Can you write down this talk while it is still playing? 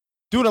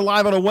Doing it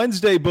live on a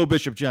Wednesday, Beau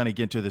Bishop, Johnny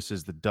Ginter. This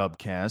is the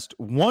Dubcast.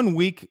 1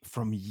 week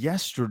from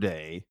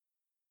yesterday,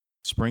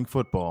 spring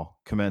football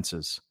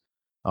commences.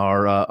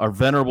 Our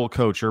venerable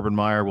coach, Urban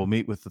Meyer, will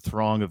meet with the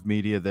throng of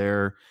media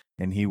there,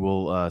 and he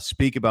will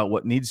speak about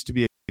what needs to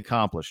be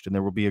accomplished. And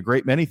there will be a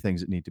great many things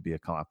that need to be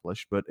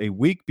accomplished. But a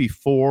week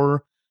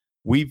before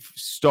we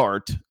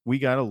start, we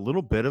got a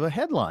little bit of a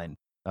headline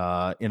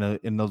in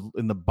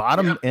the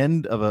bottom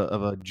end of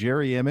a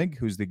Jerry Emig,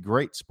 who's the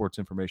great sports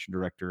information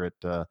director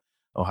at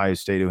Ohio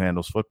State, who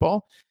handles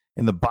football.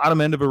 In the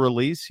bottom end of a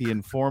release, he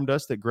informed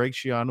us that Greg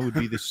Schiano would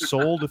be the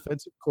sole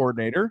defensive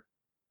coordinator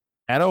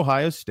at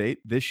Ohio State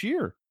this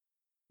year.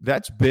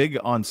 That's big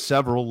on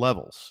several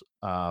levels.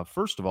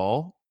 First of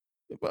all,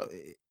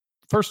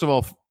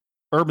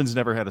 Urban's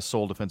never had a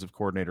sole defensive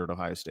coordinator at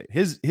Ohio State.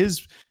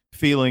 His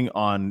feeling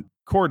on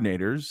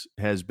coordinators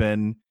has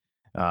been,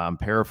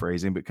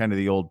 paraphrasing, but kind of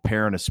the old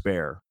pair and a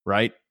spare,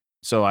 right?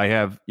 So I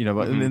have,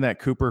 in that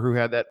Cooper who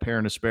had that pair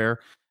and a spare,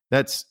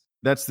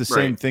 that's the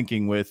same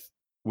thinking with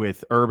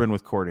Urban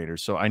with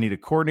coordinators. So I need a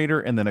coordinator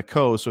and then a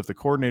co. So if the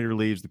coordinator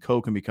leaves, the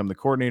co can become the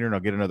coordinator and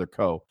I'll get another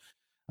co.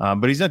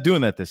 But he's not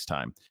doing that this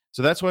time.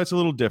 So that's why it's a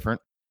little different.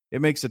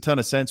 It makes a ton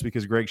of sense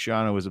because Greg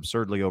Schiano is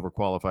absurdly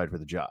overqualified for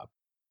the job.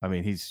 I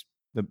mean, he's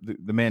the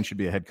man should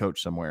be a head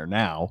coach somewhere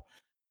now.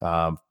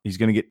 He's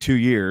going to get 2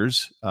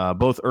 years.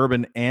 Both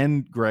Urban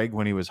and Greg,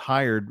 when he was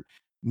hired,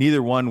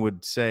 neither one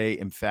would say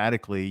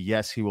emphatically,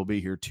 yes, he will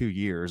be here 2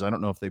 years. I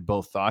don't know if they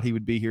both thought he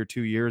would be here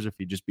 2 years, or if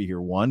he'd just be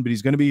here one, but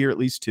he's going to be here at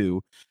least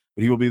two.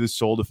 But he will be the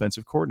sole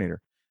defensive coordinator.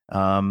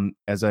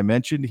 As I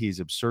mentioned, he's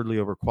absurdly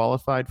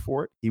overqualified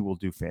for it. He will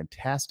do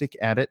fantastic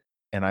at it.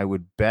 And I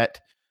would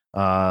bet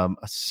a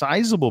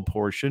sizable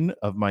portion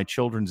of my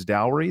children's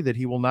dowry that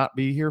he will not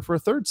be here for a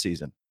third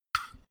season.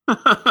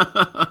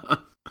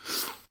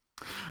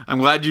 I'm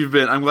glad you've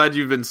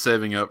been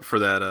saving up for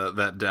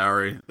that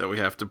dowry that we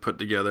have to put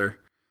together.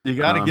 You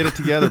got to get it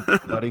together,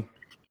 buddy.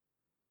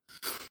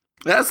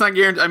 That's not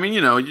guaranteed. I mean,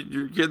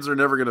 your kids are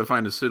never going to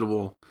find a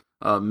suitable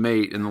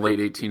mate in the late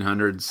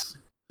 1800s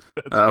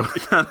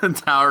without a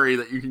dowry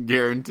that you can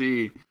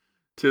guarantee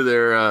to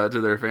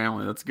their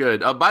family. That's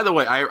good. By the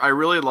way, I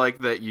really like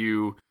that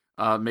you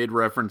made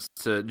reference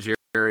to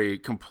Jerry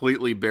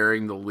completely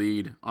bearing the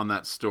lead on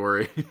that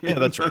story. Yeah,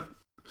 that's right.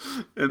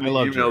 In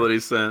the email that he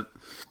sent.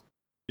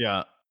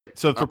 Yeah.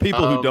 So for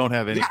people who don't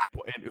have any,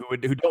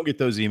 who don't get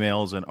those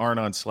emails and aren't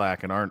on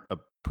Slack and aren't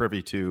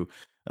privy to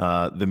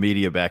the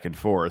media back and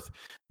forth,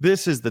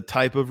 this is the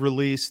type of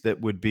release that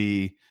would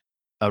be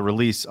a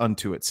release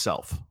unto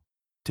itself,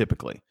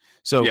 typically.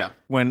 So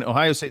when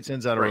Ohio State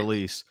sends out a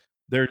release,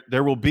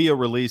 there will be a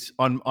release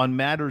on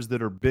matters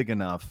that are big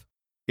enough.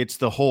 It's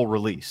the whole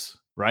release,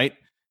 right?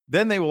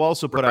 Then they will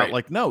also put out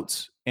like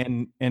notes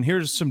and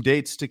here's some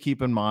dates to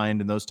keep in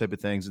mind and those type of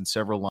things and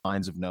several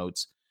lines of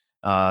notes.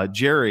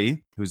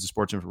 Jerry, who's the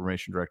sports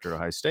information director at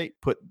Ohio State,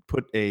 put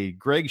a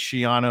Greg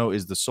Schiano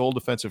is the sole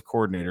defensive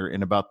coordinator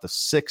in about the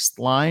sixth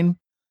line,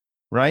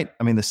 right?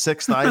 I mean, the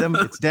sixth item,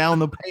 it's down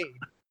the page,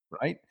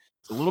 right?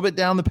 It's a little bit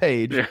down the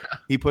page. Yeah.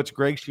 He puts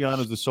Greg Schiano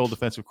as the sole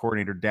defensive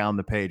coordinator down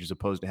the page as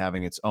opposed to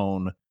having its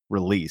own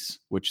release,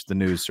 which the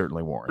news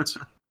certainly warrants.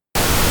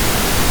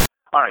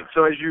 All right,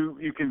 so as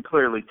you can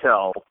clearly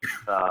tell,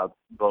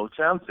 both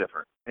sounds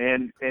different.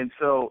 And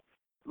so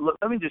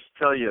let me just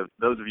tell you,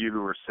 those of you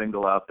who are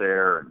single out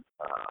there and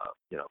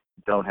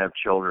don't have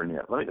children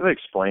yet, let me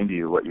explain to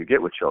you what you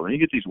get with children. You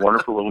get these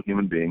wonderful little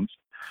human beings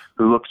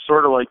who look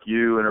sort of like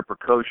you and are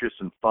precocious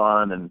and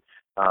fun. And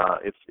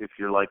if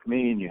you're like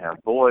me and you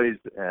have boys,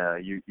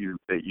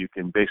 you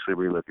can basically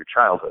relive your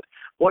childhood.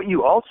 What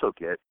you also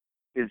get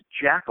is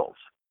jackals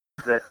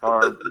that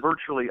are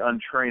virtually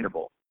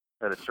untrainable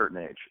at a certain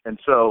age. And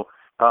so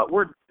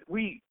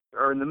we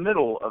are in the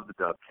middle of the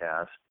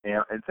Dubcast,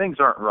 and things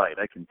aren't right,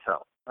 I can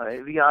tell.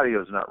 The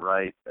audio is not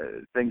right.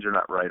 Things are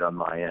not right on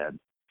my end.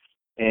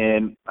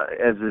 And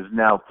as is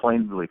now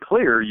plainly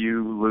clear,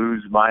 you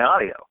lose my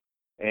audio.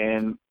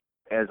 And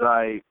as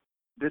I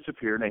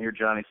disappear, and I hear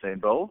Johnny saying,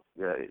 Beau,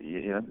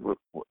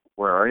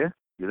 where are you?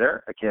 You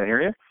there? I can't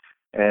hear you.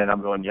 And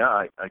I'm going,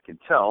 I can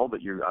tell,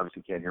 but you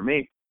obviously can't hear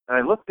me. And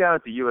I look down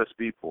at the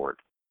USB port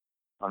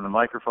on the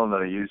microphone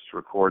that I used to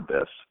record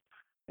this,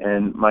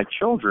 and my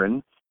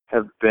children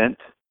have bent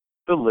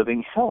the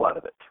living hell out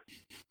of it.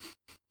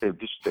 They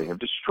have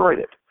destroyed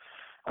it.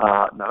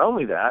 Not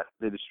only that,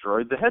 they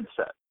destroyed the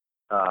headset,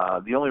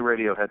 the only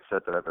radio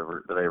headset that I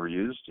ever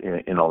used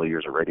in all the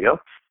years of radio.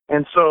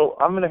 And so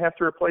I'm going to have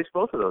to replace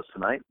both of those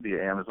tonight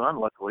via Amazon.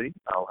 Luckily,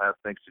 I'll have,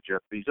 thanks to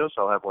Jeff Bezos,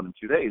 I'll have one in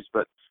 2 days.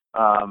 But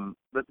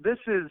this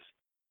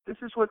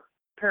is what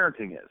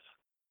parenting is.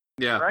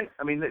 Yeah. Right.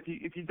 I mean,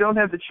 if you don't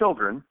have the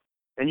children,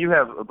 and you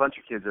have a bunch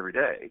of kids every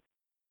day,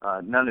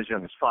 none as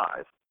young as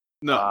 5.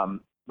 No.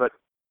 But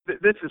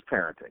this is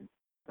parenting.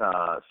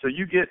 So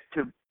you get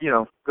to,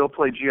 go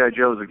play G.I.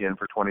 Joes again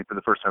for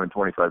the first time in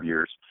 25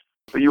 years.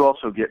 But you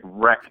also get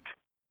wrecked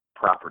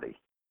property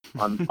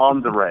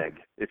on the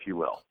reg, if you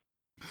will,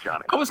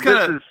 Johnny. I was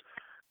kind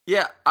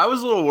Yeah, I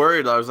was a little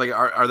worried. I was like,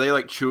 are they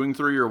like chewing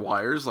through your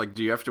wires? Like,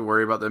 do you have to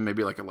worry about them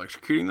maybe like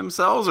electrocuting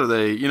themselves? Are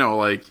they,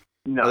 like, are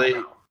No. they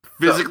So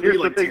physically here's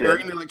what like they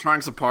tearing did. the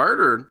electronics apart?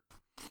 Or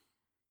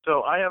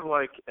So I have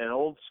like an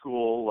old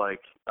school,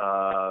 like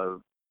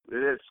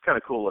it's kind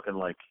of cool looking,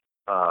 like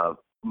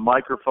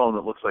microphone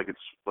that looks like it's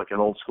like an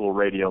old school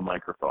radio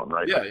microphone,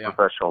 right? Yeah, Like yeah.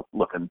 professional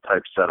looking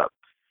type setup.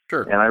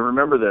 Sure. And I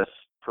remember this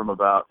from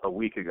about a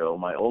week ago.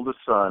 My oldest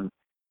son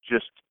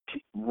just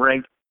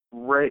reaming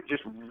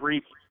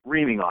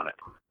on it.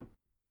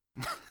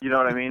 You know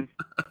what I mean?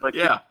 Like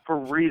Yeah. for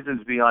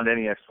reasons beyond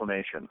any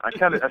explanation. I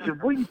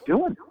said, "What are you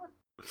doing?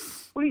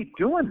 What are you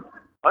doing?"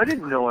 I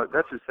didn't know it.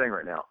 That's his thing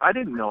right now. I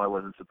didn't know I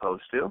wasn't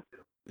supposed to.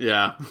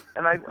 Yeah.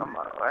 And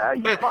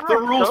The fine,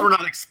 rules coach. were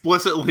not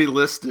explicitly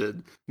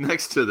listed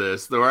next to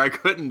this, though I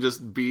couldn't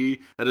just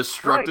be a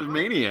destructive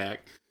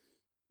maniac.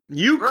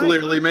 You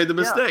clearly made the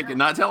mistake in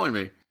not telling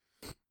me.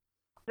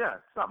 Yeah,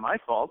 it's not my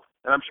fault.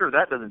 And I'm sure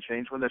that doesn't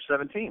change when they're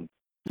 17.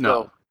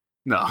 No.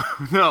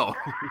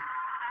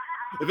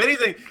 If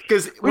anything,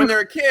 because when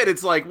they're a kid,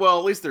 it's like, well,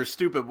 at least they're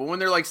stupid. But when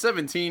they're like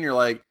 17, you're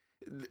like,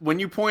 when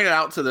you point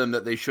out to them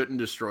that they shouldn't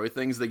destroy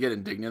things, they get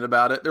indignant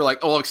about it. They're like,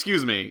 oh,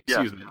 excuse me.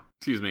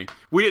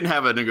 We didn't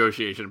have a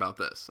negotiation about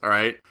this. All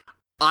right.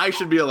 I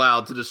should be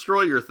allowed to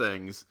destroy your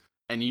things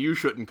and you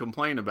shouldn't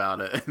complain about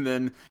it. And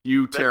then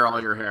you tear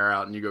all your hair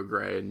out and you go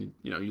gray and,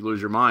 you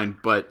lose your mind.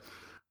 But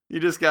you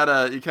just you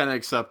kind of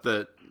accept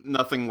that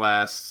nothing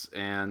lasts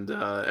and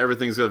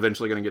everything's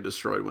eventually going to get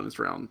destroyed when it's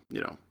around,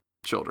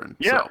 children.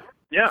 Yeah. So.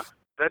 Yeah.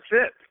 That's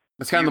it.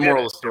 That's kind of the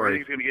moral of the story.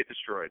 Everything's going to get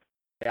destroyed.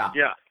 Yeah.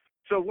 Yeah.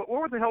 So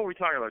what the hell were we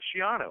talking about?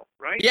 Shiano,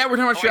 right? Yeah, we're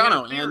talking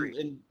about Shiano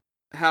and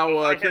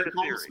how Carrie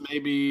Combs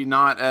maybe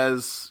not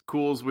as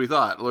cool as we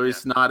thought, or at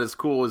least not as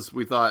cool as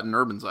we thought in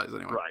Urban's eyes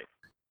anyway.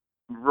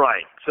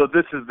 Right. So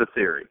this is the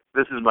theory.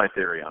 This is my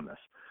theory on this.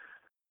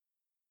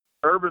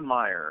 Urban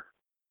Meyer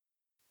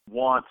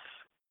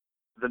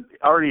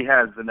already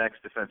has the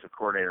next defensive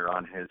coordinator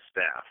on his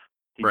staff.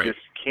 He just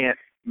can't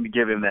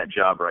give him that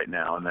job right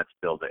now, and that's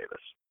Bill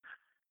Davis.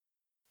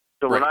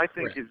 So what I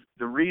think is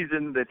the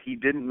reason that he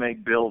didn't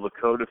make Bill the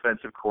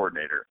co-defensive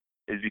coordinator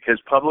is because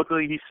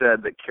publicly he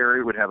said that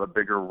Kerry would have a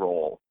bigger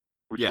role,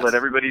 which led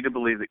everybody to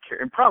believe that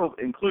Kerry, and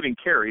probably including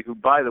Kerry, who,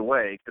 by the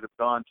way, could have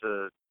gone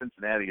to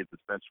Cincinnati as the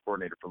defensive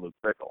coordinator for Luke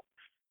Fickell.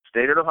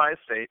 Stayed at Ohio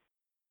State,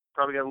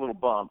 probably got a little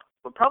bump,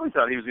 but probably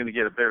thought he was going to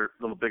get a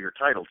little bigger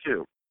title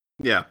too.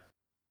 Yeah.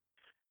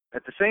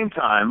 At the same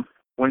time,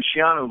 when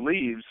Shiano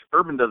leaves,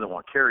 Urban doesn't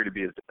want Kerry to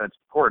be his defensive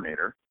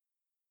coordinator.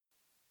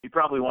 He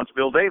probably wants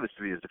Bill Davis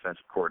to be his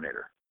defensive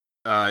coordinator.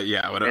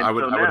 Yeah, I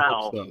would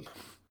hope so.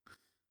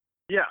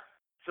 Yeah.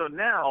 So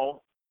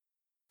now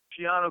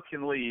Shiano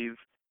can leave.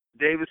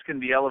 Davis can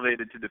be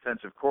elevated to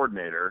defensive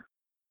coordinator.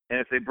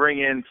 And if they bring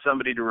in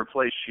somebody to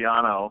replace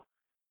Shiano,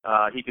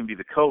 he can be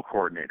the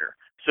co-coordinator.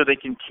 So they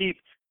can keep,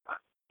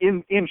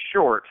 in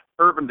short,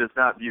 Urban does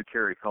not view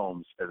Kerry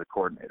Combs as a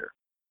coordinator.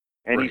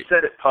 And he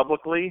said it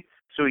publicly,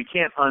 so he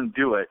can't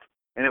undo it.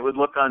 And it would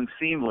look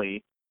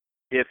unseemly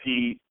if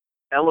he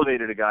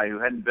elevated a guy who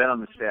hadn't been on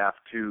the staff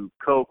to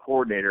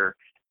co-coordinator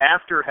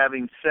after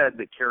having said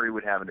that Kerry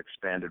would have an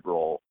expanded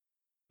role.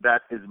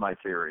 That is my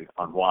theory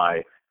on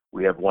why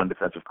we have one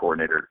defensive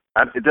coordinator.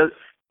 That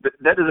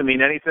doesn't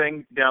mean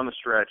anything down the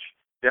stretch,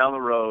 down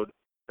the road.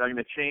 It's not going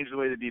to change the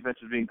way the defense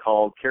is being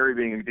called. Kerry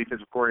being a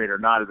defensive coordinator or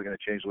not isn't going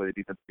to change the way the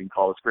defense is being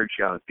called. It's Greg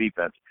Schiano's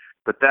defense.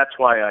 But that's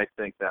why I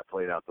think that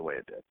played out the way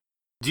it did.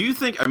 Do you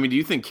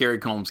think Kerry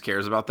Combs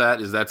cares about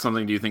that? Is that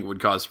something do you think would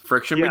cause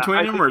friction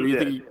between them, or do you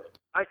think?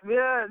 I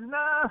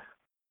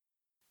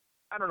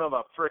don't know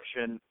about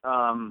friction.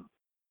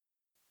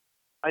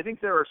 I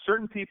think there are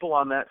certain people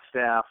on that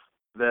staff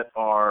that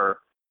are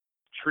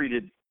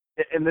treated,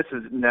 and this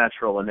is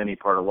natural in any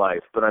part of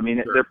life, but I mean,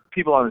 there are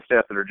people on the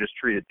staff that are just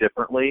treated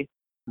differently.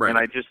 And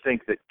I just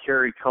think that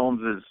Kerry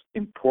Combs'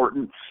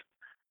 importance,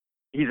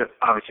 he's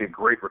obviously a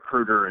great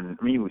recruiter, and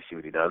I mean, we see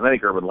what he does. I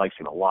think Urban likes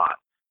him a lot,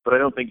 but I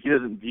don't think he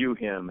doesn't view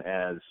him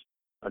as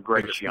a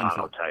Greg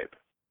Schiano type.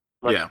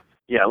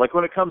 Yeah, like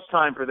when it comes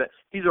time for that,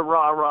 he's a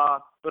rah-rah,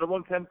 but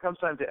when it comes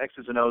time to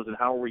X's and O's and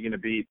how are we going to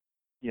beat,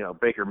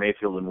 Baker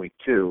Mayfield in week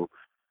 2,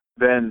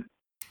 then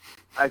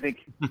I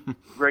think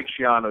Greg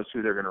Schiano's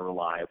who they're going to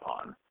rely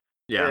upon.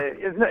 Yeah.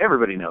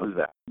 Everybody knows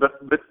that.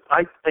 But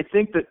I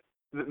think that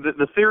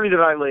the theory that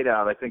I laid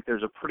out, I think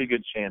there's a pretty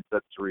good chance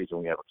that's the reason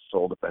we have a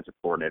sole defensive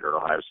coordinator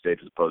at Ohio State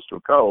as opposed to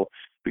a co,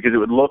 because it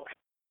would look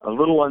a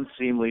little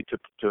unseemly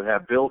to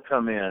have Bill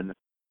come in,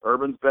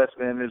 Urban's best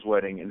man at his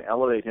wedding, and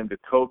elevate him to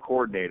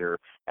co-coordinator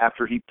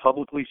after he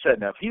publicly said.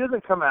 Now, if he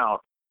doesn't come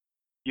out,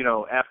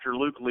 after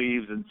Luke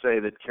leaves and say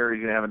that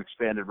Kerry's going to have an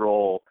expanded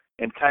role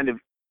and kind of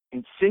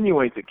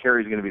insinuate that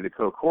Kerry's going to be the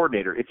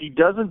co-coordinator, if he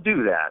doesn't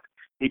do that,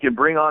 he can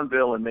bring on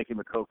Bill and make him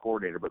a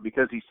co-coordinator. But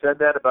because he said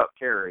that about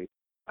Kerry,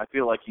 I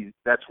feel like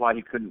that's why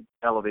he couldn't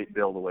elevate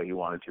Bill the way he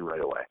wanted to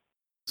right away.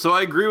 So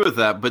I agree with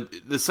that, but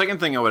the second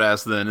thing I would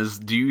ask then is,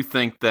 do you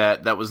think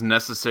that was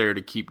necessary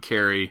to keep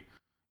Kerry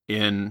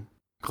in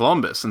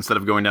Columbus instead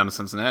of going down to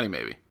Cincinnati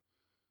maybe?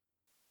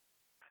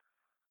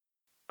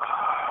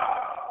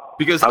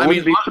 Because I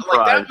wouldn't be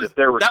surprised if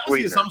there were that was the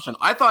sweeteners. assumption.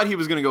 I thought he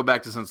was going to go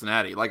back to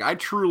Cincinnati. Like, I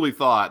truly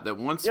thought that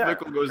once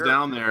Fickle goes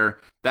down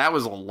there, that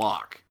was a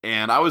lock.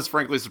 And I was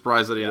frankly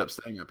surprised that he ended up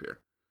staying up here.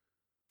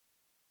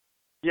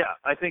 Yeah,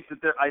 I think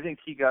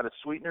he got a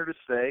sweetener to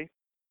stay,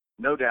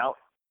 no doubt.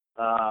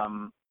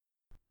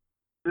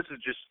 This is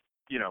just,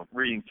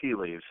 reading tea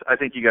leaves. I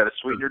think he got a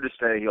sweetener to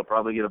stay. He'll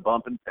probably get a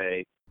bump in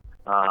pay.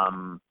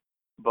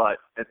 But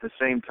at the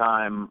same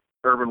time,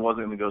 Urban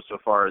wasn't going to go so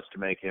far as to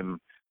make him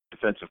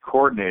defensive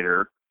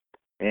coordinator.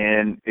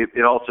 And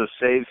it also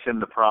saves him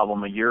the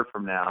problem a year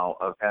from now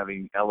of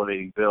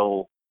elevating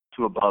Bill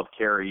to above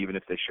Carey, even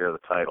if they share the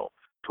title,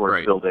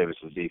 towards Bill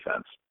Davis's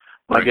defense.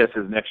 My guess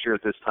is next year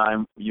at this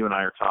time, you and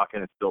I are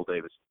talking, it's Bill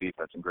Davis's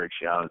defense and Greg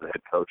Schiano is the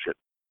head coach at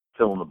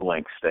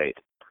fill-in-the-blank state.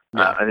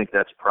 Yeah. I think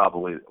that's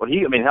probably –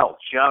 hell,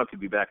 Schiano could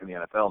be back in the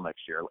NFL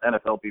next year.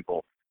 NFL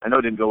people – I know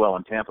it didn't go well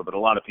in Tampa, but a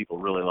lot of people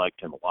really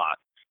liked him a lot.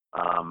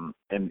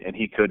 And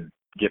he could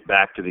get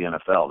back to the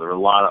NFL. There were a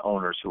lot of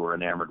owners who were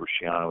enamored with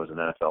Schiano as an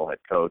NFL head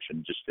coach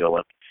and just feel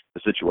like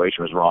the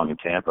situation was wrong in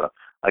Tampa.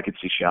 I could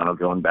see Schiano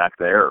going back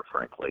there,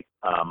 frankly.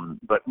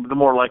 But the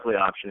more likely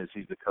option is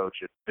he's the coach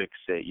at Big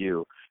State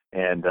U,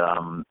 and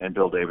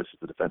Bill Davis is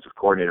the defensive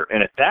coordinator.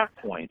 And at that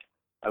point,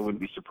 I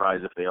wouldn't be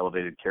surprised if they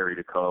elevated Carey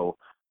to co,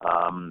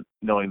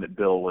 knowing that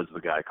Bill was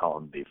the guy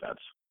calling the defense.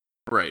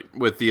 Right,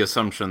 with the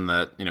assumption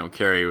that,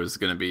 Carey was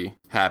going to be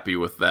happy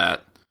with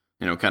that,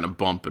 kind of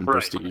bump in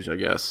prestige, I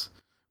guess.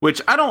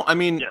 Which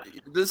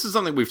this is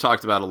something we've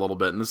talked about a little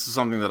bit, and this is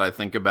something that I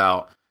think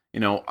about.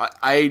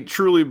 I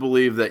truly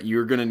believe that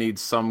you're going to need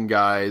some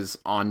guys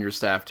on your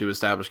staff to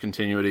establish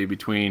continuity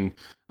between,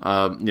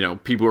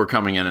 people who are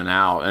coming in and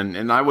out.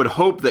 And I would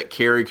hope that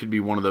Carey could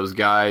be one of those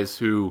guys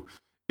who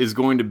is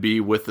going to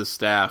be with the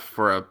staff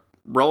for a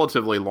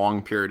relatively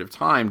long period of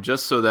time,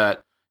 just so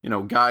that,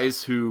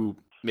 guys who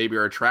maybe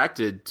are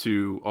attracted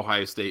to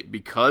Ohio State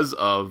because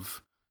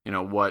of,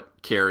 what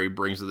Carey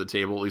brings to the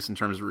table, at least in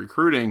terms of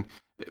recruiting,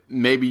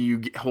 maybe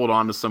you hold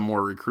on to some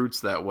more recruits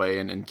that way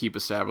and keep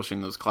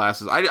establishing those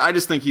classes. I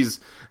just think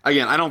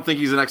I don't think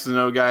he's an X and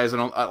O guys.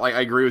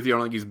 I agree with you. I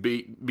don't think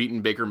he's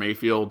beaten Baker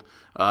Mayfield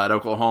at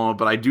Oklahoma,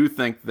 but I do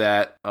think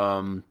that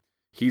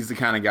he's the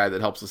kind of guy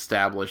that helps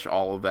establish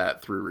all of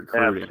that through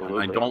recruiting.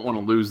 Absolutely. And I don't want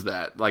to lose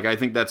that. I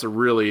think that's a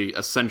really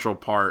essential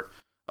part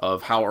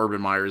of how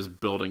Urban Meyer is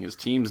building his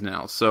teams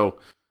now. So,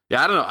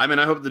 yeah, I don't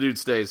know. I hope the dude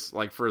stays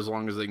for as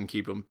long as they can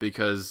keep him,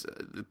 because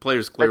the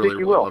players clearly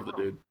really love the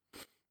dude.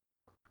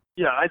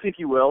 Yeah, I think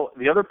he will.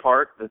 The other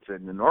part that's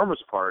an enormous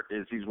part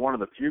is he's one of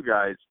the few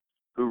guys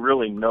who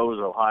really knows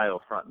Ohio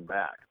front and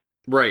back.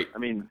 Right.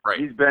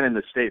 He's been in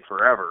the state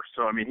forever,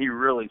 so he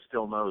really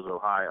still knows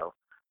Ohio.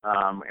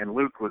 And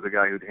Luke was a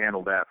guy who'd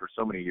handled that for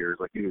so many years.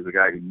 He was a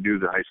guy who knew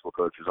the high school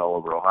coaches all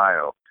over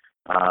Ohio.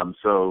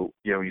 So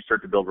when you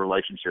start to build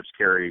relationships,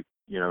 Carey,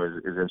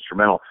 is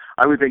instrumental.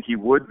 I would think he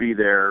would be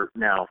there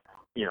now,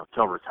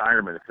 till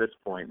retirement at this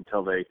point,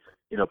 until they,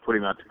 put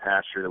him out to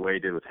pasture the way he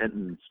did with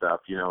Hinton and stuff,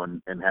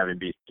 and have him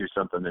do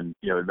something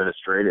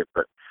administrative.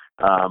 But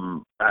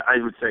I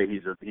would say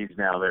he's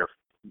now there.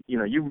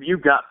 You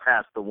got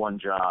past the one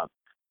job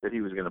that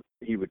he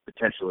would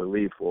potentially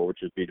leave for, which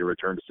would be to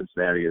return to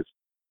Cincinnati as,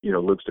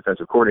 Luke's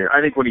defensive coordinator.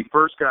 I think when he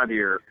first got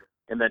here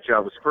and that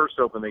job was first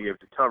open, they gave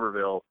it to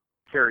Tuberville.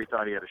 Carey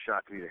thought he had a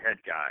shot to be the head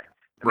guy.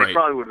 And they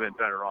probably would have been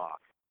better off.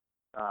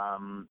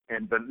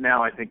 But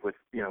now I think with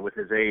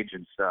his age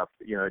and stuff,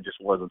 it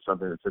just wasn't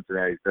something that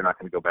Cincinnati, they're not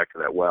going to go back to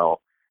that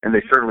well. And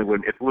they certainly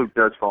wouldn't. If Luke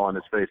does fall on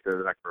his face, they're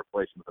not going to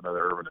replace him with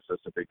another Urban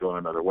assistant. They go in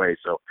another way.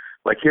 So,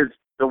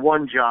 the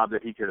one job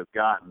that he could have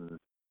gotten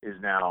is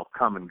now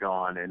come and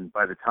gone. And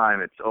by the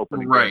time it's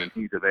open again and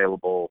he's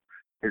available,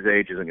 his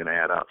age isn't going to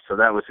add up. So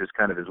that was his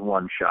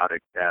one shot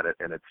at it,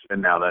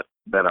 and now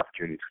that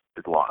opportunity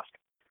is lost.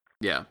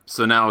 Yeah,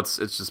 so now it's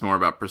just more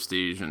about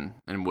prestige and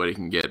what he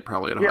can get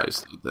probably at Ohio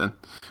State then,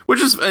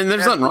 and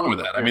there's nothing wrong with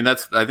that.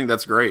 I think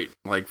that's great.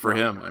 For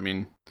him,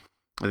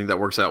 I think that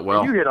works out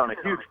well. You hit on a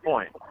huge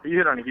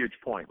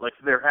point.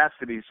 There has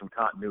to be some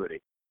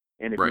continuity,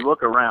 and if you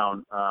look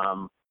around,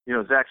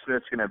 Zach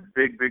Smith's going to have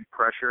big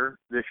pressure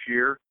this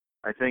year.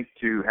 I think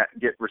to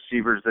get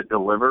receivers that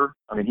deliver.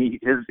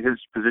 His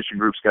position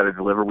group's got to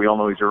deliver. We all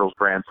know he's Earl's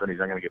grandson. He's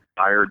not going to get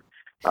fired,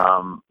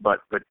 but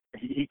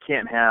he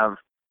can't have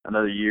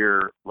another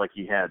year like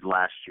he had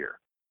last year.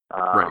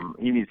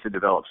 He needs to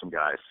develop some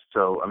guys.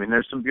 So,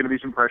 there's going to be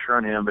some pressure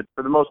on him, but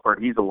for the most part,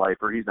 he's a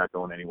lifer. He's not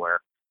going anywhere.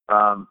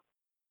 The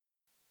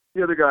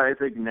other guy, I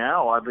think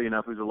now, oddly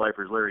enough, who's a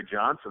lifer is Larry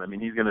Johnson.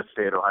 He's going to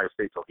stay at Ohio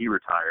State till he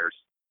retires.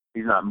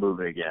 He's not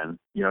moving again.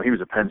 He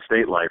was a Penn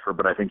State lifer,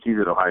 but I think he's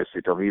at Ohio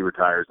State till he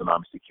retires, and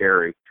obviously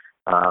Carey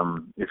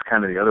is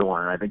kind of the other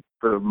one. And I think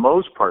for the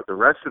most part, the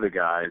rest of the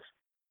guys,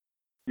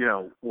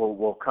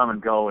 will come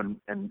and go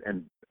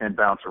and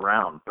bounce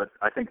around. But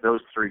I think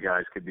those three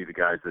guys could be the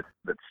guys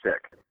that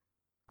stick.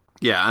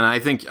 Yeah, and I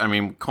think,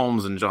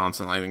 Combs and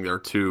Johnson, I think they're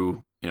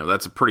two,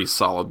 that's a pretty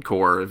solid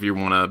core if you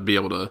want to be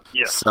able to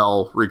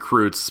sell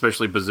recruits,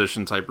 especially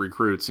position-type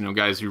recruits,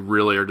 guys who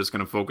really are just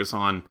going to focus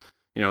on,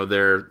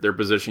 their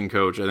position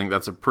coach. I think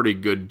that's a pretty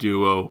good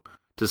duo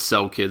to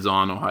sell kids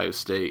on Ohio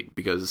State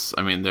because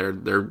I mean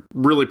they're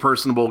really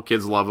personable.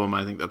 Kids love them.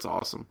 I think that's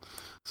awesome.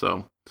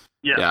 So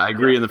yeah, I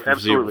agree. In the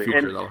foreseeable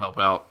future, they'll help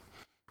out.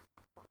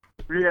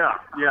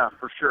 Yeah,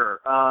 for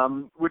sure.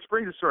 Which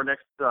brings us to our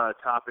next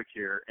topic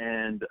here,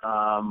 and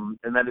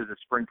that is that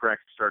spring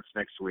practice starts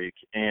next week,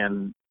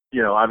 and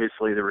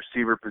obviously the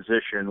receiver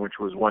position, which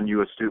was one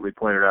you astutely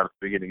pointed out at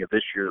the beginning of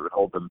this year that would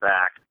hold them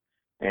back,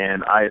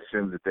 and I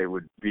assumed that they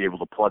would be able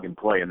to plug and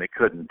play, and they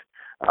couldn't.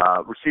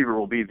 Receiver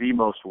will be the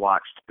most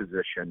watched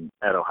position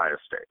at Ohio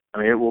State. I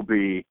mean, it will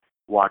be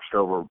watched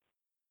over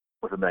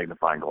with a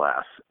magnifying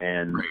glass,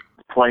 and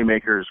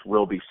playmakers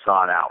will be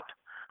sought out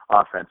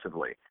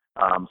offensively.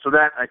 So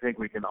that I think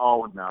we can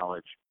all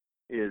acknowledge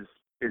is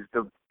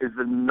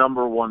the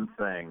number one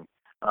thing.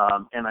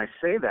 And I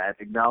say that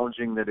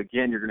acknowledging that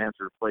again you're going to have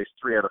to replace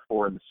 3 out of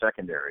 4 in the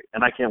secondary,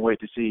 and I can't wait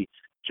to see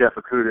Jeff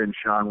Okudah and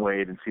Sean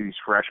Wade and see these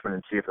freshmen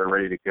and see if they're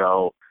ready to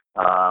go.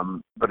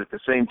 But at the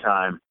same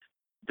time,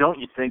 don't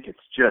you think it's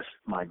just,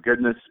 my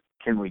goodness,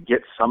 can we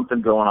get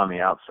something going on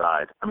the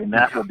outside? I mean,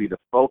 that will be the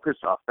focus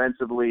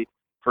offensively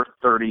for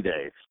 30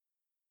 days.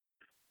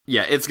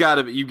 Yeah, it's got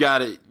to be. You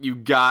got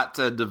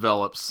to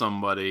develop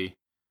somebody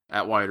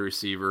at wide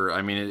receiver.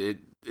 I mean,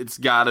 it's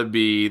got to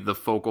be the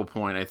focal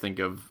point, I think,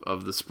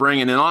 of the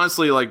spring. And then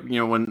honestly,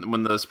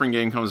 when the spring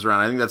game comes around,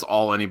 I think that's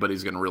all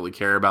anybody's going to really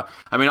care about.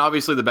 I mean,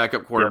 obviously the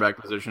backup quarterback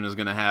position is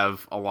going to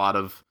have a lot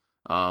of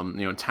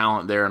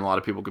talent there and a lot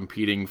of people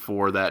competing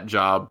for that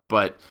job.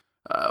 But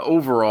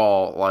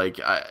overall,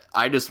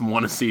 I just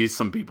want to see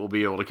some people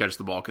be able to catch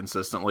the ball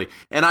consistently.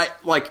 And I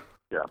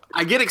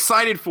get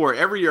excited for it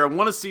every year. I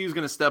want to see who's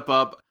going to step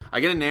up. I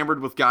get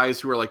enamored with guys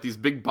who are like these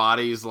big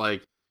bodies, I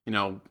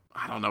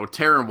don't know,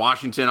 Taron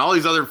Washington, all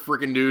these other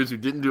freaking dudes who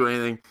didn't do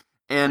anything.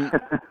 And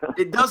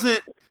it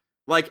doesn't,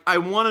 I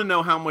want to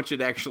know how much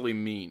it actually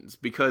means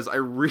because I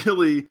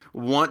really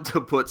want to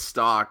put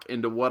stock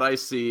into what I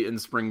see in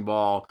spring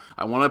ball.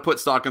 I want to put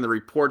stock in the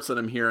reports that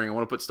I'm hearing. I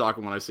want to put stock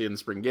in what I see in the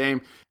spring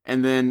game.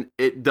 And then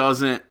it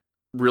doesn't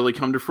really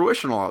come to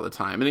fruition a lot of the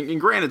time. And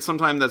granted,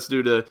 sometimes that's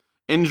due to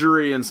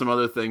injury and some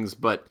other things,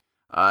 but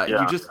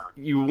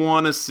you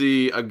want to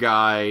see a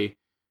guy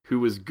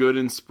who is good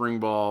in spring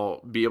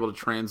ball be able to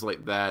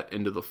translate that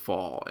into the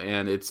fall,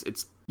 and it's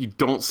you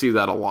don't see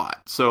that a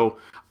lot. So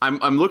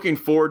I'm looking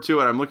forward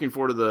to it. I'm looking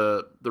forward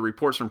to the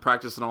reports from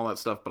practice and all that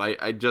stuff, but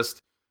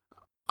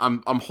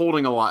I'm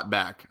holding a lot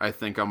back, I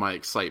think, on my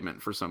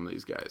excitement for some of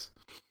these guys.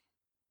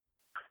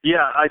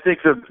 Yeah, I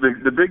think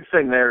the big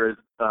thing there is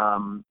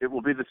it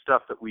will be the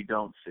stuff that we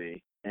don't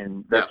see.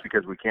 And that's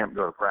because we can't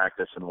go to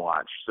practice and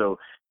watch. So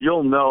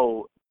you'll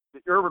know,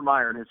 Urban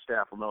Meyer and his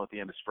staff will know at the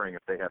end of spring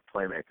if they have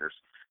playmakers.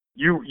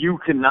 You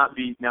cannot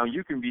be, now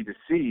you can be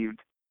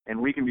deceived,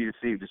 and we can be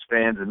deceived as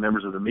fans and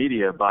members of the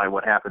media by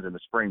what happens in the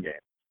spring game.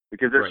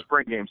 Because there's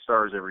spring game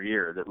stars every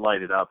year that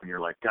light it up, and you're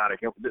like, God, I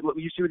can't,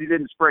 you see what he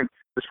did in spring.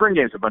 The spring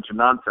game's a bunch of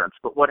nonsense.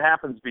 But what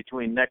happens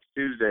between next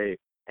Tuesday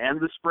and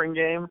the spring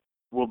game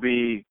will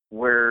be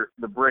where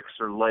the bricks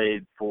are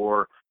laid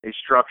for a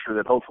structure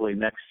that hopefully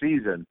next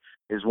season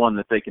is one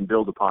that they can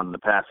build upon in the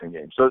passing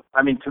game. So,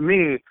 I mean, to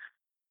me,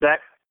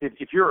 that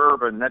if you're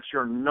Urban, that's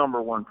your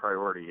number one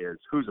priority is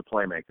who's a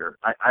playmaker.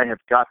 I have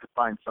got to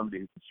find somebody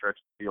who can stretch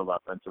the field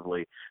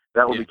offensively.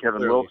 That will be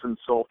Kevin Wilson's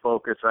sole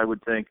focus, I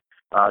would think.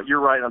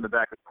 You're right on the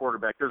back of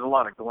quarterback. There's a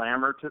lot of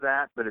glamour to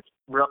that, but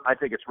I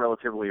think it's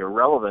relatively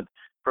irrelevant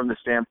from the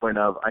standpoint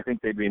of I think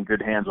they'd be in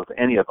good hands with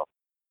any of them.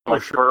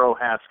 Burrow,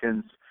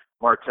 Haskins,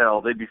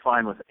 Martell, they'd be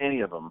fine with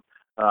any of them.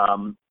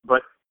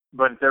 But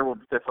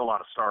that's a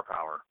lot of star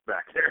power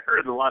back there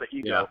and a lot of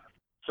ego. Yeah.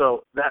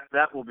 So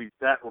that will be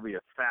a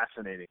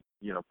fascinating,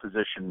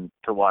 position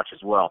to watch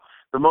as well.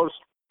 The most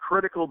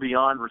critical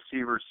beyond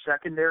receivers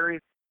secondary,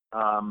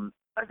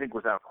 I think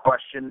without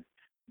question.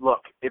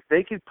 Look, if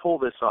they could pull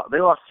this off, they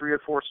lost 3 or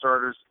 4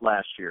 starters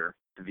last year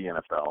to the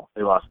NFL.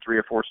 They lost 3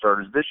 or 4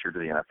 starters this year to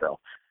the NFL.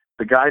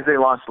 The guys they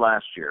lost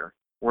last year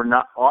were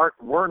not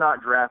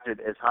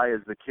drafted as high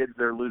as the kids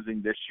they're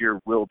losing this year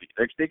will be.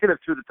 They could have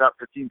 2 of the top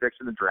 15 picks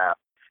in the draft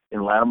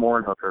in Lattimore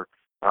and Hooker.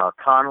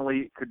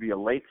 Connolly could be a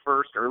late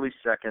first, early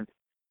second.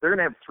 They're going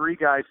to have 3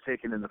 guys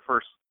taken in the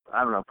first,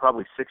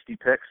 probably 60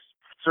 picks,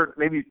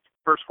 maybe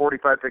first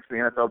 45 picks in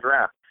the NFL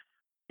draft.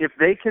 If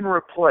they can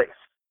replace,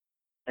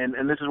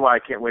 and this is why I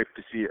can't wait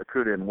to see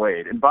Okudah and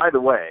Wade. And by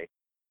the way,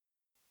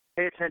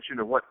 pay attention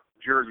to what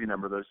jersey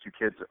number those 2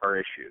 kids are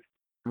issued.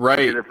 Right.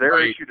 Because if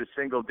they're issued a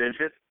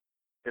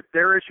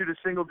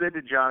single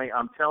digit, Johnny,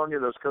 I'm telling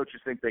you, those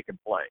coaches think they can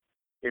play.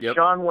 If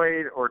Sean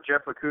Wade or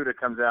Jeff Okudah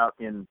comes out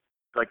in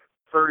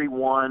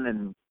 31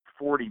 and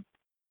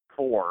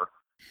 44,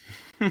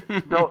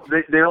 no,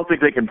 they don't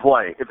think they can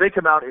play. If they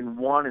come out in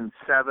 1 and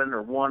 7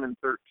 or 1 and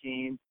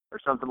 13 or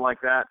something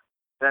like that,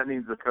 that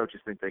means the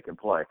coaches think they can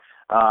play.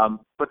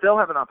 But they'll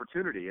have an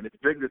opportunity, and it's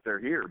big that they're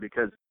here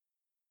because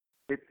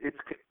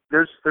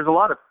there's a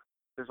lot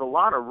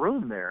of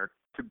room there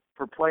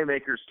for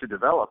playmakers to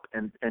develop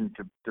and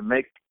to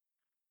make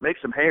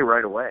some hay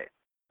right away.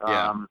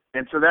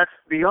 And so that's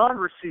beyond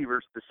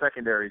receivers. The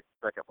secondary is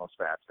the second most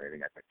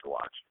fascinating, I think, to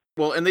watch.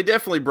 Well, and they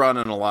definitely brought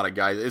in a lot of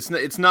guys.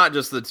 It's not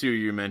just the two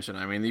you mentioned.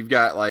 I mean, you've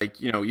got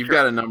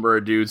got a number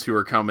of dudes who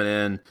are coming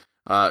in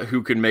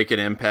who can make an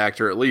impact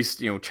or at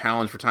least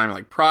challenge for time.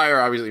 Like Pryor,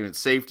 obviously, even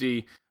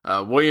safety,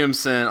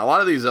 Williamson. A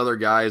lot of these other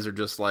guys are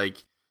just like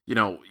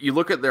you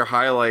look at their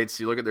highlights,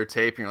 you look at their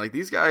tape, and you're like,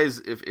 these guys,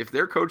 if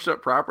they're coached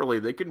up properly,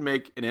 they could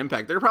make an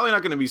impact. They're probably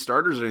not going to be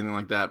starters or anything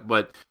like that,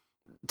 but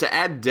to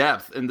add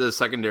depth into the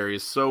secondary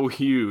is so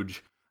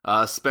huge,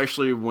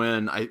 especially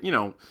when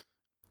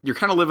you're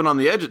kind of living on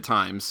the edge at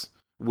times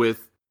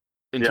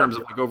in terms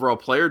of like overall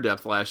player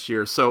depth last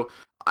year. So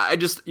I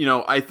just,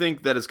 I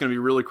think that it's going to be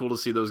really cool to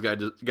see those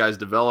guys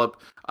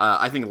develop.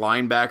 I think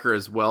linebacker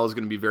as well is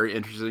going to be very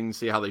interesting to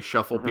see how they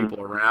shuffle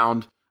people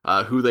around,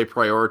 who they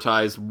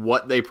prioritize,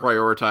 what they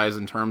prioritize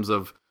in terms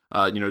of,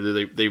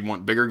 do they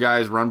want bigger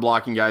guys, run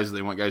blocking guys? Do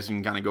they want guys who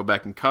can kind of go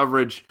back in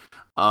coverage?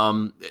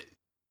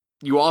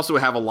 You also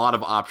have a lot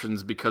of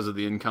options because of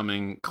the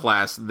incoming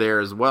class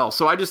there as well.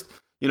 So I just,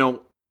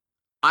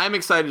 I'm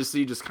excited to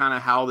see just kind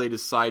of how they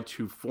decide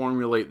to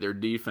formulate their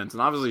defense.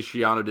 And obviously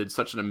Shiano did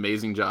such an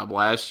amazing job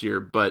last year,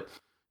 but,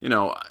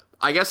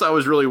 I guess I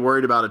was really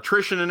worried about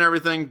attrition and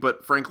everything,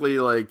 but frankly,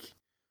 like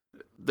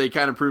they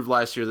kind of proved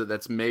last year that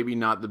that's maybe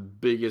not the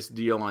biggest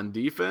deal on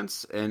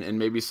defense. And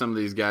maybe some of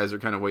these guys are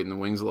kind of waiting in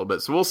the wings a little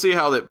bit. So we'll see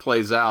how that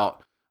plays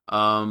out.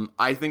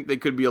 I think they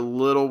could be a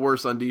little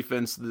worse on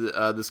defense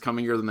this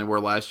coming year than they were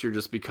last year,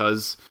 just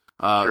because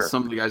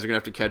some of the guys are gonna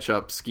have to catch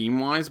up scheme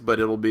wise. But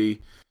it'll be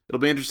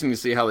interesting to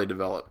see how they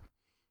develop.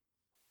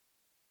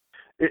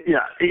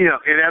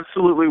 It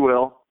absolutely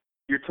will.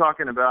 You're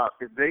talking about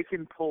if they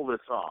can pull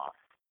this off.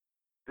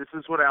 This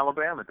is what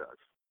Alabama does,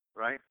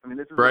 right? I mean,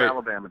 this is what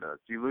Alabama does.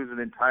 You lose an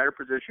entire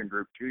position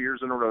group 2 years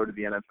in a row to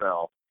the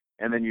NFL,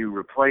 and then you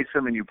replace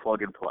them and you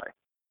plug and play.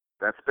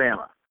 That's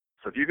Bama.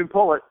 So if you can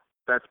pull it,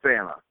 that's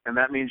Bama. And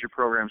that means your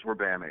program's where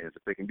Bama is,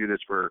 if they can do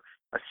this for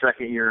a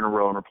second year in a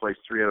row and replace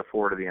 3 out of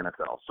 4 to the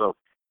NFL. So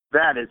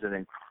that is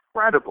an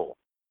incredibly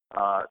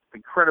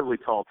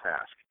tall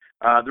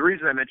task. The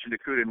reason I mentioned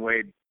Akuda and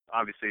Wade,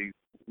 obviously,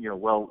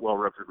 well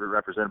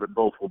represented, but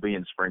both will be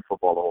in spring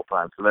football the whole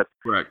time. So that's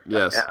correct.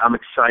 Yes, I'm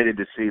excited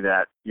to see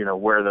that.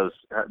 Where those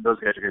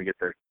guys are going to get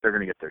their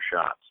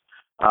shots.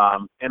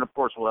 And of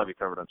course, we'll have you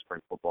covered on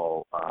spring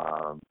football,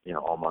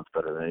 all month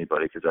better than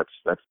anybody, because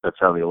that's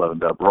how the 11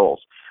 dub rolls.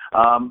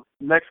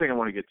 Next thing I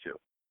want to get to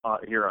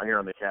here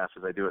on the cast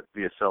is I do it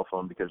via cell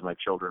phone because my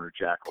children are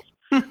Jackals.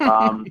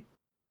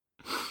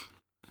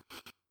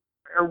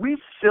 Are we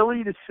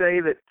silly to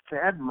say that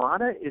Thad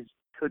Matta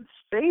could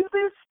save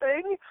this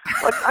thing?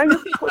 Like, I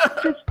have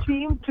put this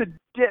team to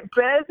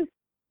bed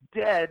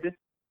dead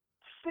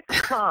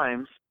 6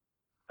 times,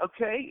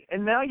 okay?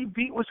 And now you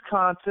beat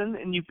Wisconsin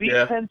and you beat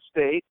Penn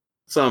State.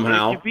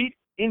 Somehow. You beat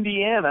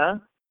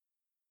Indiana.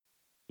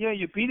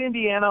 You beat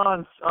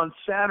Indiana on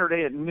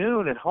Saturday at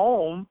noon at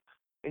home,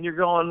 and you're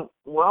going,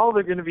 well,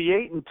 they're going to be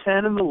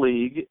 8-10 in the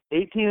league,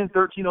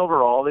 18-13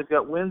 overall. They've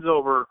got wins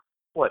over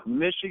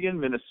Michigan,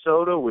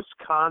 Minnesota,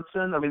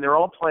 Wisconsin. I mean, they're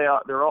all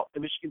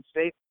Michigan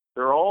State.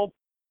 They're all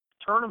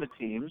tournament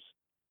teams.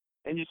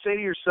 And you say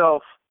to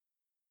yourself,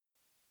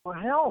 well,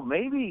 hell,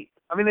 maybe.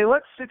 I mean, they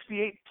let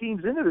 68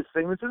 teams into this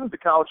thing. This isn't the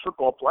college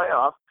football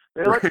playoff.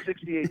 They let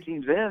 68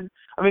 teams in.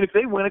 I mean, if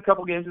they win a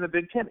couple games in the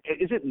Big Ten,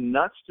 is it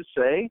nuts to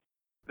say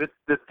that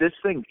this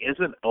thing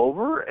isn't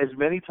over as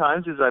many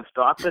times as I've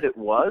thought that it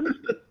was?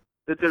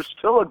 That there's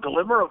still a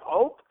glimmer of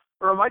hope?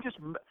 Or am I just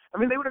 – I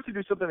mean, they would have to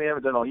do something they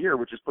haven't done all year,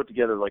 which is put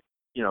together a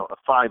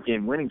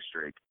 5-game winning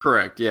streak.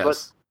 Correct, yes.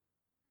 But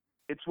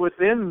it's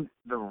within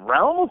the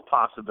realm of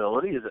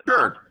possibility, is it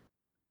sure. not?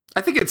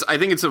 I think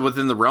it's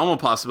within the realm of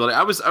possibility.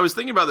 I was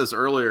thinking about this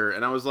earlier,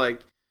 and I was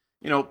like,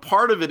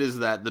 part of it is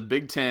that the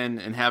Big Ten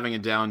and having a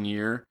down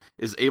year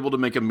is able to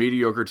make a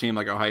mediocre team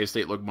like Ohio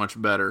State look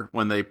much better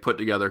when they put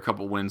together a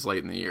couple wins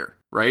late in the year,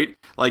 right?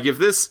 Like if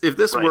this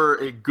right. were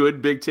a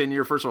good Big Ten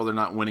year, first of all, they're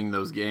not winning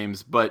those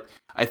games, but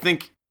I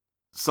think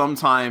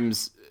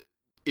sometimes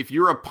if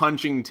you're a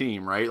punching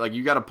team, right? Like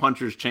you got a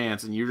puncher's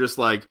chance and you're just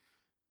like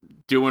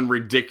doing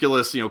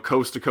ridiculous,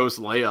 coast to coast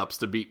layups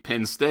to beat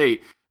Penn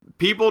State.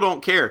 People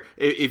don't care.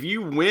 If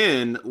you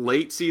win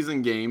late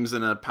season games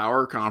in a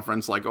power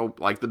conference like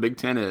the Big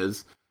Ten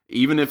is,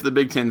 even if the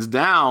Big Ten's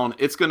down,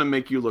 it's going to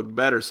make you look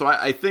better. So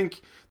I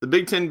think the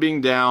Big Ten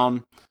being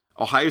down,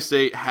 Ohio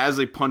State has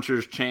a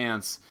puncher's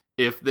chance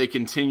if they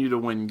continue to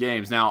win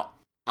games. Now,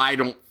 I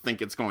don't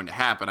think it's going to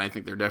happen. I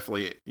think they're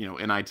definitely,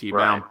 NIT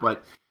bound,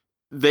 but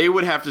they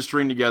would have to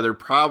string together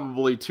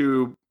probably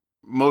 2,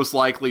 most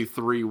likely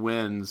 3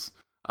 wins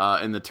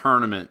in the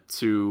tournament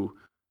to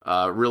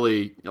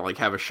really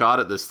have a shot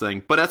at this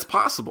thing. But that's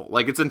possible.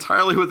 Like it's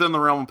entirely within the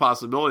realm of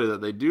possibility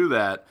that they do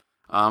that.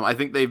 I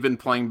think they've been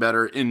playing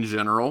better in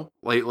general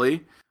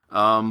lately.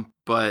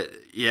 But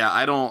yeah,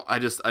 I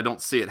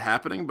don't see it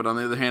happening. But on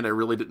the other hand, I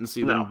really didn't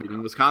see them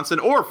beating Wisconsin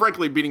or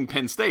frankly beating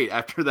Penn State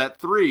after that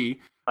 3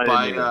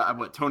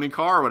 by Tony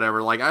Carr or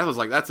whatever. Like I was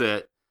like, that's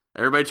it.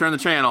 Everybody turn the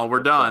channel.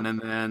 We're done.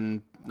 And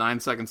then 9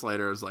 seconds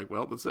later, it's like,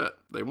 well, that's it.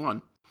 They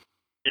won.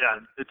 Yeah,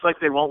 it's like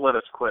they won't let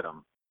us quit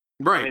them.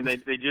 Right. I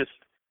mean, they just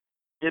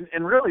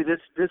and really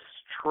this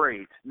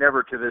trait,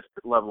 never to this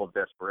level of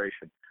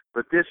desperation,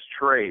 but this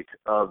trait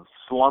of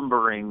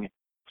slumbering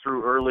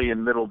through early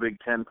and middle Big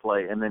Ten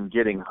play and then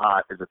getting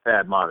hot is a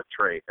Thad Matta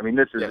trait. I mean,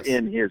 this is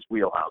in his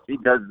wheelhouse. He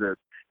does this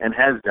and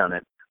has done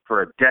it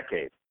for a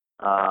decade.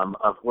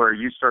 Of where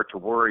you start to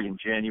worry in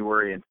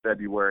January and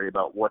February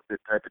about what the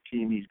type of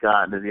team he's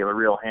got and does he have a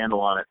real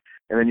handle on it,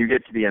 and then you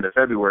get to the end of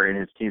February and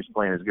his team's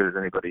playing as good as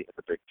anybody in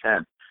the Big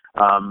Ten.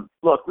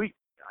 Look,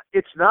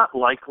 it's not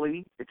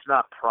likely, it's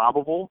not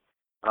probable,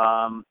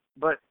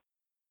 but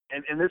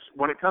and this,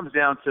 when it comes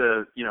down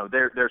to,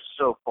 they're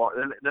so far,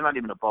 they're not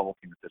even a bubble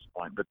team at this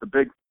point, but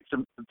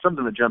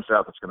something that jumps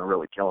out that's going to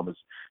really kill them is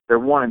they're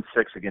 1-6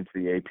 against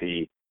the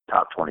AP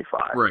top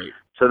 25. Right.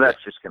 So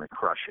that's just going to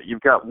crush it.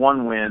 You've got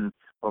one win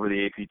over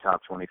the AP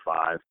top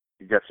 25.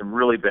 You've got some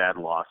really bad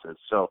losses.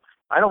 So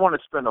I don't want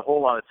to spend a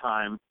whole lot of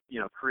time,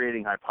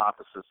 creating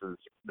hypotheses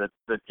that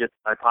get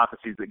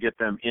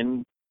them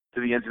into the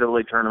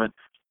NCAA tournament.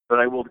 But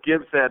I will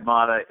give Thad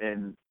Matta,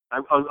 and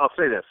I'll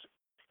say this: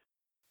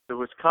 the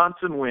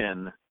Wisconsin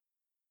win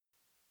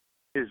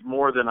is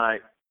more than I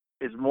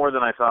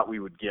thought we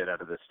would get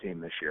out of this team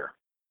this year.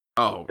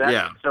 Oh,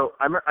 yeah. So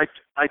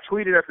I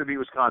tweeted after the beat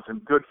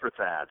Wisconsin, good for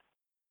Thad.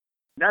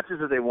 Not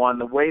just that they won,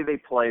 the way they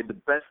played, the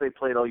best they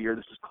played all year.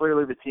 This is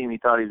clearly the team he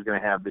thought he was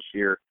going to have this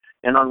year.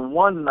 And on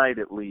one night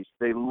at least,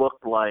 they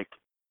looked like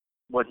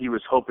what he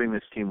was hoping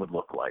this team would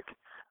look like.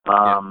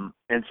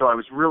 And so I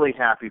was really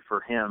happy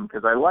for him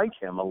because I like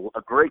him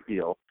a great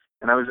deal.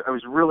 And I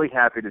was really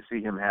happy to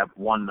see him have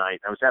one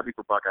night. I was happy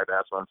for Buckeye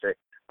basketball and say,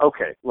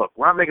 okay, look,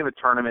 we're not making the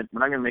tournament. We're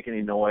not going to make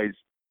any noise.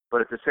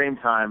 But at the same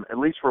time, at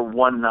least for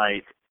one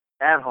night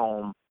at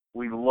home,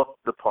 we looked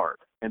the part.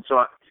 And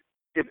so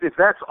if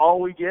that's all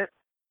we get,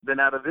 then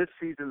out of this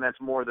season,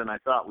 that's more than I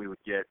thought we would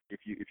get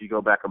if you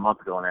go back a month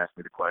ago and ask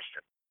me the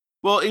question.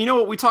 Well, you know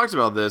what? We talked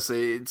about this.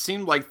 It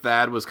seemed like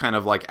Thad was kind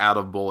of like out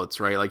of bullets,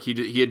 right? Like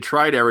he had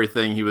tried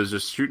everything. He was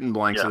just shooting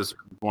blanks at a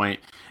certain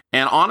point.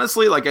 And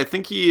honestly, like I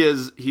think he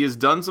has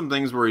done some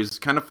things where he's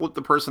kind of flipped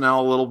the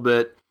personnel a little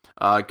bit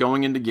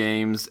going into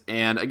games.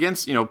 And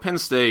against, Penn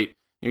State,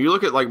 you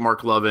look at like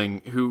Mark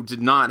Loving, who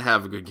did not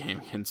have a good game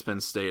against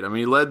Penn State. I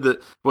mean, he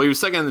was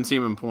second on the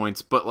team in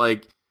points, but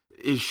like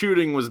his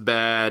shooting was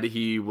bad.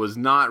 He was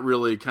not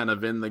really kind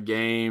of in the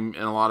game,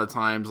 and a lot of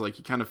times like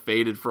he kind of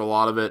faded for a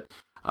lot of it.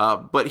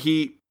 But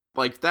he,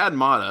 like Thad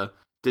Matta,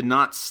 did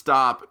not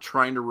stop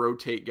trying to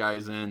rotate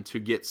guys in to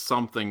get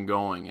something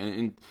going.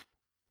 And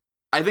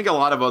I think a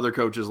lot of other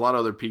coaches, a lot of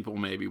other people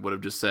maybe would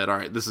have just said, all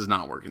right, this is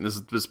not working.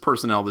 This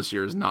personnel this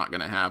year is not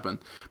going to happen.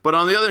 But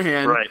on the other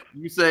hand,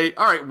 You say,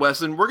 all right,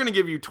 Wesson, we're going to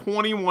give you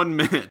 21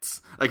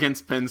 minutes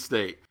against Penn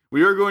State.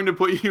 We are going to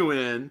put you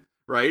in,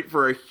 right,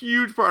 for a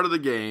huge part of the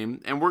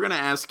game, and we're going to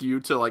ask you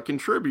to like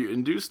contribute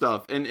and do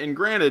stuff. And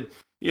granted,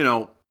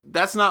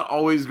 that's not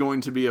always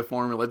going to be a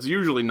formula. It's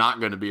usually not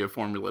going to be a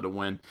formula to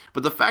win.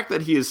 But the fact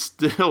that he is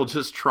still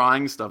just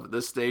trying stuff at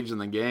this stage in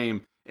the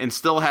game and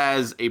still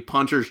has a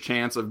puncher's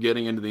chance of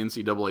getting into the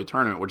NCAA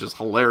tournament, which is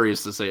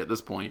hilarious to say at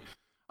this point,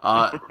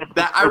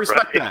 that I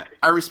respect that.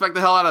 I respect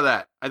the hell out of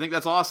that. I think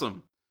that's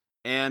awesome.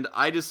 And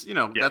I just,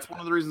 that's one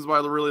of the reasons why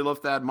I really love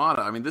Thad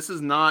Matta. I mean, this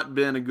has not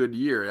been a good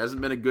year. It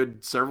hasn't been a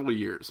good several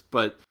years,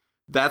 but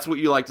that's what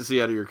you like to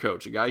see out of your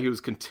coach, a guy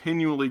who's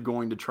continually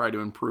going to try to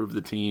improve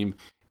the team,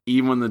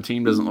 even when the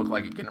team doesn't look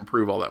like it can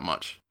improve all that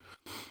much.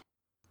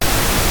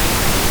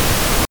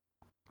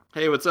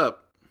 Hey, what's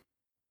up?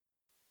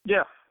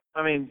 Yeah.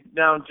 I mean,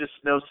 now just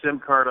no SIM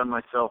card on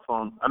my cell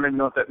phone. I don't even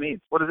know what that means.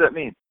 What does that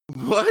mean?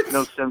 What?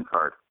 No SIM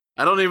card.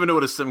 I don't even know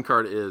what a SIM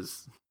card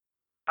is.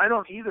 I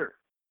don't either.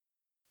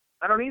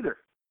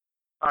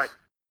 All right.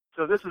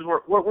 So this is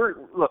where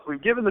look,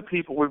 we've given the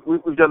people,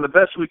 we've done the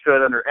best we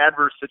could under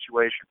adverse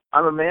situations.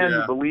 I'm a man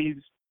who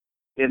believes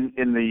in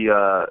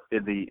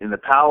the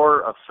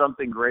power of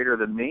something greater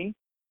than me,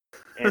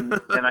 and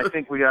I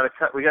think we got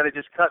to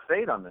just cut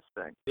bait on this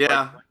thing.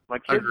 Yeah,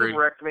 like, my kids have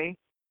wrecked me.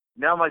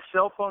 Now my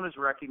cell phone is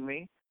wrecking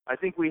me. I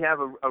think we have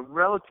a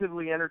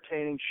relatively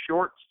entertaining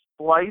short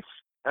slice,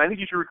 and I think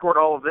you should record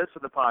all of this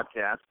in the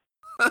podcast.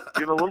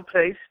 Give a little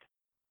taste.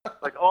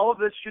 Like, all of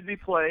this should be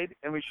played,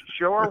 and we should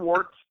show our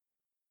warts.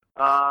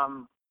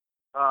 But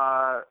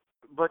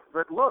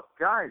look,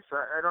 guys,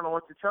 I don't know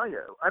what to tell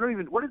you.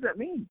 What does that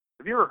mean?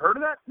 Have you ever heard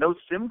of that? No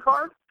SIM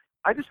card?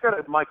 I just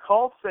my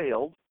call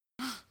failed.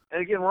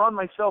 And again, we're on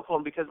my cell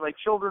phone because my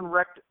children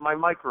wrecked my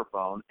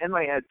microphone and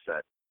my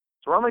headset.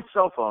 So we're on my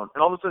cell phone,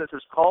 and all of a sudden it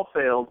says call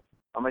failed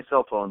on my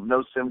cell phone,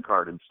 no SIM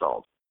card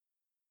installed.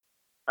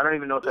 I don't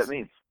even know what that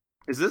means.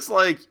 Is this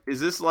like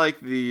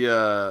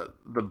the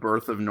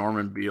birth of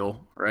Norman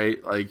Beale,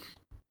 right? Like,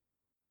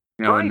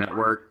 a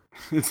network.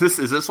 Is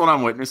this what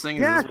I'm witnessing?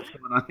 Yes. Is this what's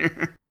going on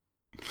here?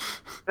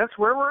 That's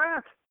where we're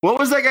at. What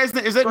was that guy's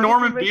name? Is that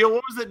Norman Beale?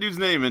 What was that dude's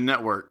name in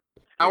Network?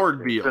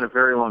 Howard Beale. It's been a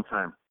very long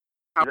time.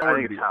 I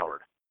think it's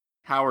Howard.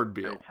 Howard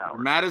Beale. You're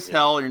mad as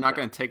hell. You're not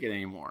going to take it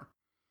anymore.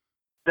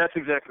 That's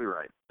exactly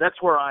right.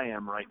 That's where I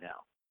am right now.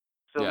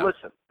 So Yeah.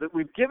 listen,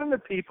 we've given the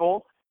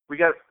people.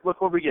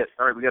 Look what we get.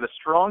 All right, we got a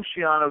strong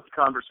Shiano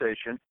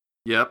conversation.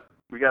 Yep.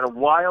 We got a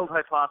wild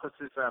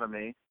hypothesis out of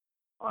me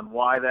on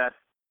why that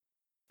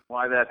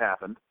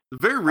happened.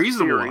 Very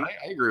reasonable. Theory.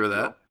 I agree with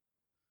that.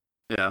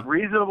 Yeah.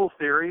 Reasonable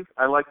theory.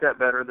 I like that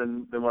better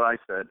than what I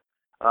said.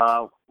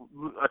 A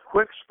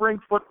quick spring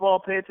football.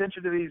 Pay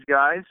attention to these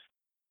guys,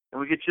 and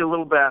we get you a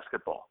little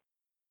basketball.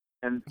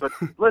 But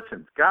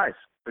listen, guys,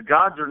 the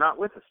gods are not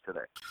with us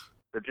today.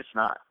 They're just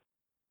not.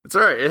 It's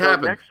all right. It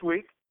happened. Next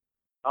week,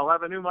 I'll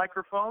have a new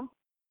microphone.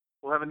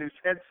 We'll have a new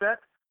headset.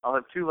 I'll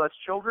have 2 less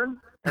children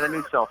and a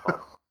new cell phone.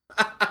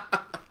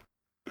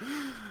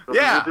 So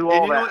yeah, we'll do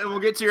all and, that. And we'll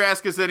get to your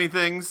Ask Us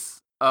Anythings.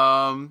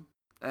 We'll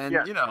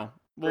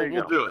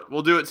do it.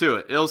 We'll do it to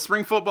it.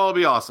 Spring football will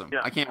be awesome.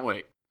 Yeah. I can't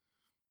wait.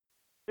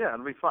 Yeah,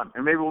 it'll be fun.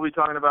 And maybe we'll be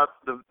talking about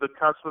the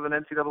cusp of an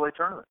NCAA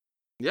tournament.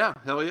 Yeah,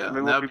 hell yeah. I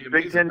mean, we'll be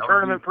Big Ten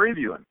tournament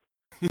previewing.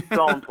 It's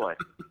all in play.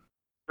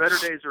 Better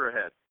days are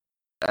ahead.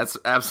 That's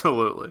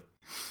absolutely.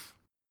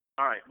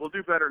 All right, we'll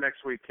do better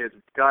next week, kids.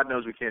 God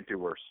knows we can't do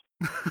worse.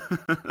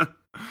 All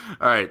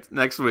right,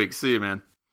 next week. See you, man.